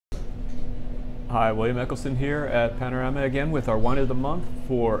Hi, William Eccleston here at Panorama again with our wine of the month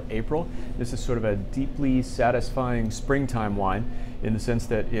for April. This is sort of a deeply satisfying springtime wine in the sense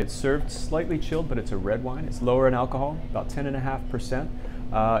that it's served slightly chilled, but it's a red wine. It's lower in alcohol, about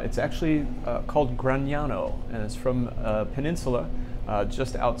 10.5%. It's actually called Gragnano, and it's from a peninsula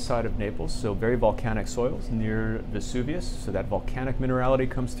just outside of Naples, so very volcanic soils near Vesuvius, so that volcanic minerality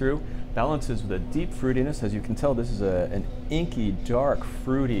comes through, balances with a deep fruitiness. As you can tell, this is an inky, dark,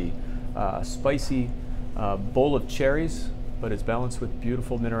 fruity, spicy bowl of cherries, but it's balanced with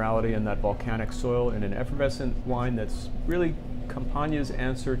beautiful minerality in that volcanic soil in an effervescent wine that's really Campania's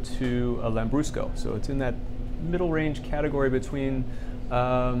answer to a Lambrusco. So it's in that middle range category between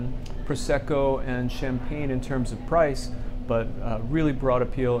Prosecco and Champagne in terms of price, but really broad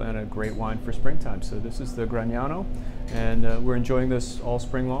appeal and a great wine for springtime. So this is the Gragnano, and we're enjoying this all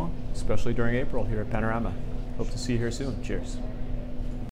spring long, especially during April here at Panorama. Hope to see you here soon. Cheers.